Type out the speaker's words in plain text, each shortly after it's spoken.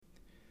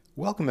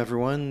Welcome,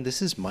 everyone.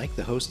 This is Mike,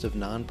 the host of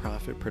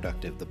Nonprofit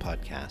Productive, the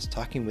podcast,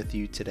 talking with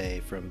you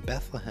today from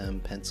Bethlehem,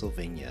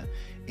 Pennsylvania.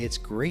 It's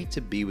great to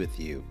be with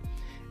you.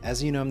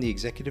 As you know, I'm the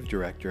executive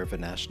director of a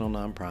national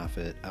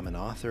nonprofit. I'm an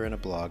author and a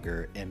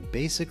blogger, and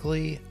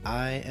basically,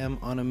 I am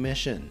on a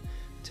mission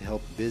to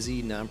help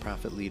busy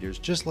nonprofit leaders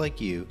just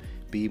like you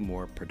be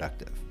more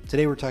productive.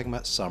 Today, we're talking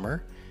about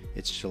summer.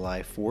 It's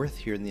July 4th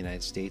here in the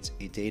United States,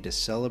 a day to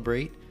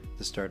celebrate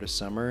the start of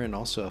summer and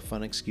also a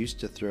fun excuse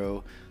to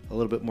throw a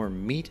little bit more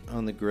meat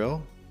on the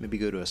grill, maybe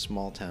go to a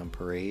small town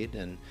parade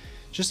and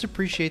just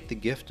appreciate the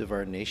gift of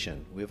our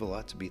nation. We have a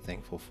lot to be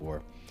thankful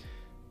for.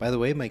 By the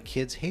way, my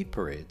kids hate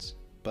parades,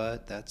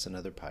 but that's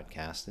another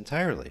podcast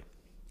entirely.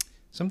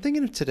 So I'm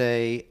thinking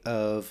today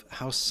of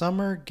how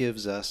summer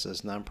gives us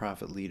as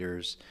nonprofit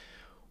leaders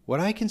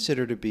what I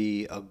consider to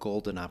be a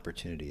golden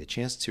opportunity, a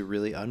chance to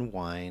really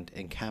unwind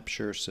and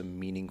capture some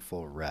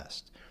meaningful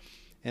rest.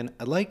 And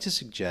I'd like to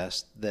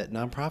suggest that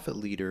nonprofit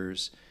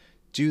leaders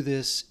do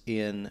this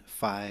in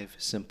 5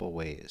 simple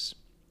ways.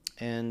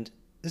 And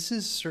this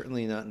is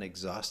certainly not an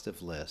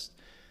exhaustive list,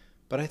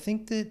 but I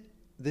think that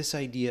this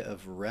idea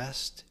of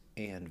rest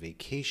and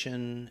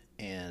vacation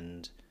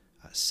and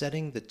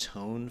setting the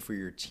tone for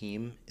your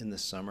team in the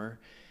summer,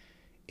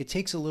 it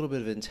takes a little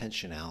bit of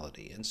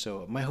intentionality. And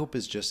so my hope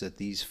is just that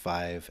these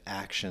 5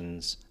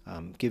 actions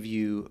give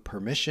you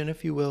permission,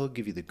 if you will,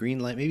 give you the green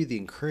light, maybe the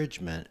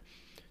encouragement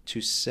to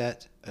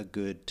set a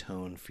good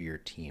tone for your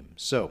team.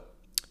 So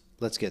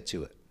let's get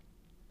to it.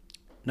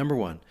 Number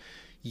 1,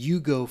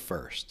 you go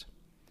first.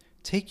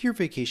 Take your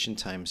vacation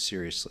time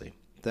seriously.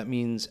 That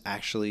means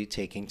actually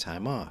taking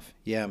time off.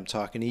 Yeah, I'm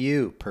talking to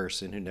you,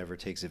 person who never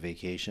takes a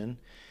vacation.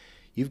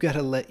 You've got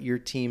to let your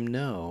team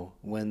know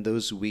when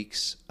those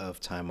weeks of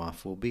time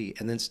off will be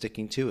and then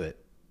sticking to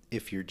it.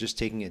 If you're just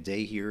taking a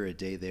day here, a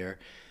day there,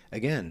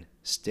 again,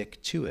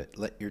 stick to it.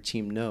 Let your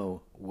team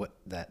know what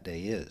that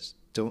day is.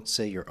 Don't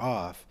say you're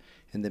off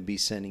and then be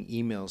sending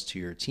emails to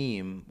your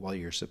team while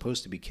you're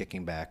supposed to be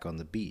kicking back on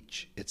the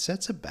beach. It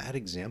sets a bad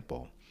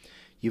example.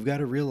 You've got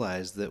to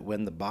realize that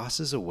when the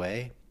boss is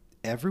away,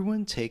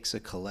 everyone takes a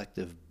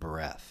collective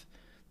breath.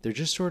 They're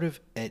just sort of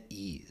at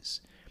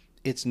ease.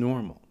 It's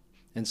normal.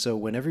 And so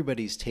when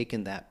everybody's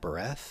taken that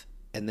breath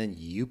and then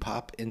you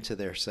pop into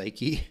their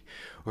psyche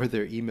or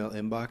their email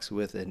inbox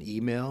with an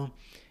email,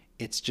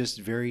 it's just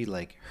very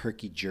like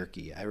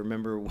herky-jerky. I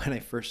remember when I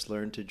first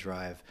learned to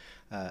drive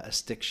a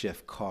stick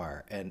shift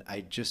car, and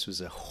I just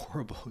was a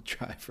horrible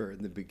driver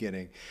in the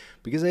beginning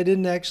because I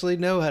didn't actually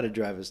know how to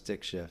drive a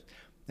stick shift.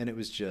 And it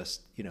was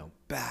just,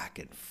 back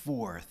and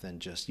forth, and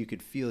just you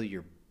could feel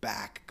your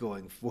back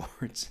going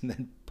forwards and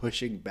then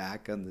pushing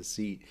back on the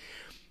seat.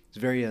 It's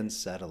very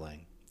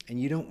unsettling. And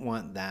you don't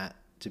want that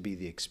to be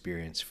the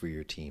experience for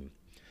your team.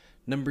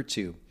 Number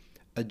 2,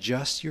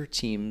 adjust your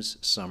team's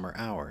summer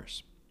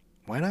hours.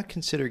 Why not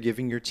consider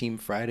giving your team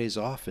Fridays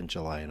off in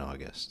July and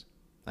August?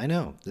 I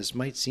know, this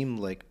might seem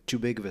like too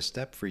big of a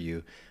step for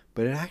you,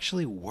 but it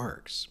actually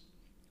works.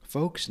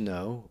 Folks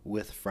know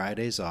with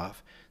Fridays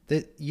off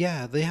that,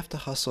 yeah, they have to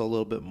hustle a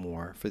little bit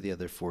more for the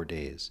other 4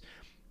 days.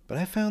 But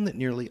I found that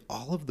nearly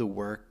all of the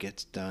work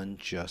gets done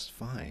just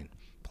fine.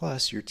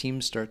 Plus, your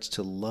team starts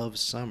to love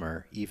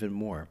summer even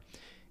more.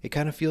 It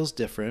kind of feels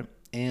different,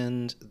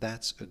 and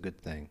that's a good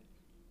thing.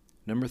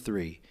 Number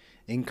 3,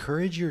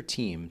 encourage your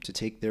team to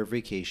take their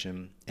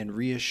vacation and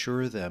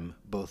reassure them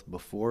both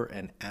before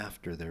and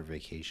after their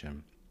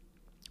vacation.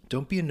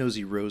 Don't be a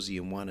nosy Rosie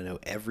and want to know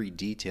every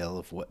detail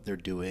of what they're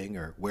doing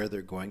or where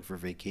they're going for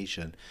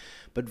vacation,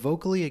 but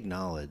vocally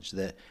acknowledge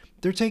that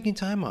they're taking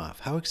time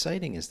off. How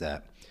exciting is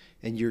that?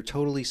 And you're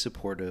totally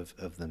supportive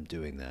of them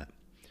doing that.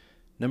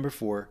 Number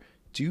 4,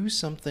 do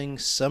something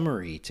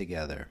summery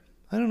together.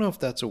 I don't know if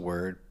that's a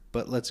word,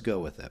 but let's go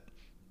with it.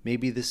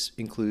 Maybe this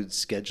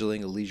includes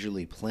scheduling a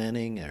leisurely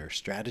planning or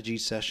strategy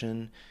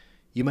session.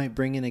 You might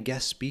bring in a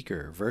guest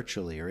speaker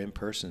virtually or in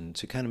person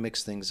to kind of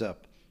mix things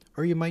up.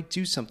 Or you might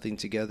do something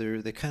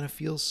together that kind of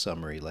feels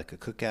summery, like a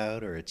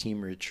cookout or a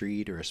team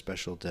retreat or a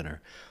special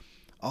dinner.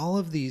 All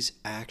of these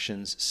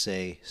actions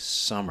say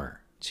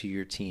summer to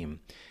your team,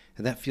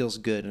 and that feels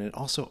good, and it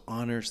also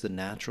honors the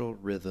natural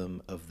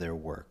rhythm of their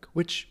work,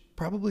 which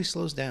probably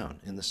slows down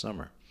in the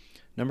summer.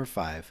 Number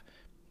 5,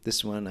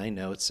 this one, I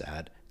know it's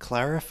sad.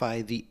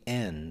 Clarify the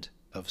end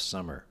of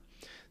summer.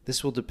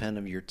 This will depend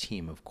on your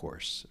team, of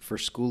course. For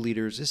school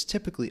leaders, it's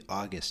typically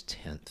August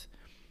 10th.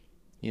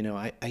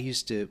 I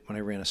used to, when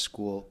I ran a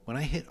school, when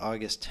I hit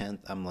August 10th,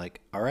 I'm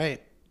like, all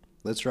right,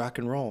 let's rock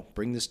and roll.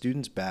 Bring the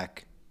students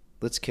back.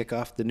 Let's kick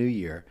off the new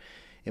year.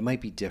 It might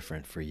be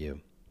different for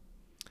you.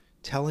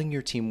 Telling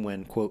your team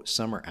when, quote,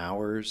 summer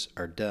hours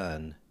are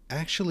done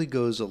actually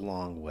goes a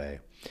long way.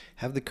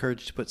 Have the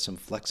courage to put some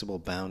flexible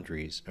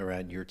boundaries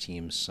around your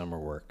team's summer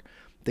work.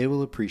 They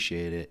will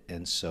appreciate it,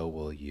 and so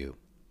will you.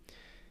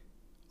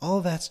 All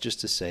of that's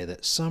just to say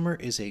that summer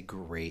is a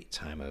great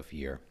time of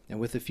year, and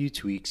with a few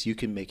tweaks, you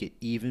can make it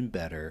even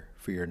better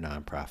for your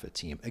nonprofit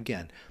team.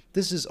 Again,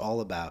 this is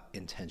all about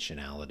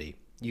intentionality.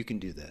 You can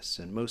do this,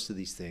 and most of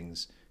these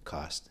things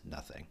cost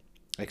nothing,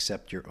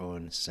 except your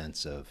own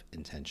sense of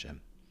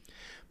intention.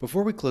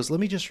 Before we close, let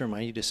me just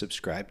remind you to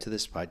subscribe to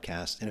this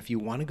podcast. And if you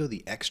want to go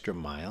the extra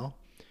mile,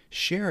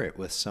 share it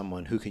with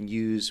someone who can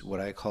use what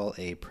I call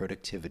a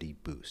productivity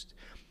boost.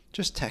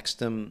 Just text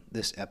them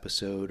this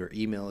episode or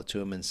email it to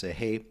them and say,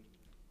 hey,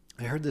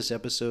 I heard this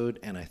episode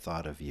and I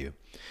thought of you.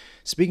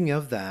 Speaking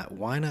of that,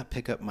 why not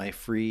pick up my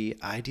free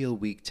Ideal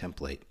Week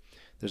template?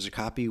 There's a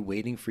copy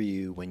waiting for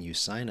you when you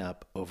sign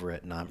up over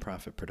at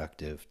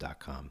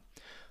nonprofitproductive.com.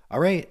 All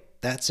right,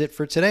 that's it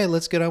for today.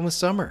 Let's get on with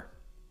summer.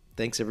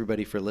 Thanks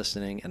everybody for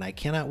listening, and I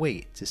cannot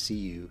wait to see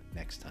you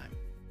next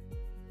time.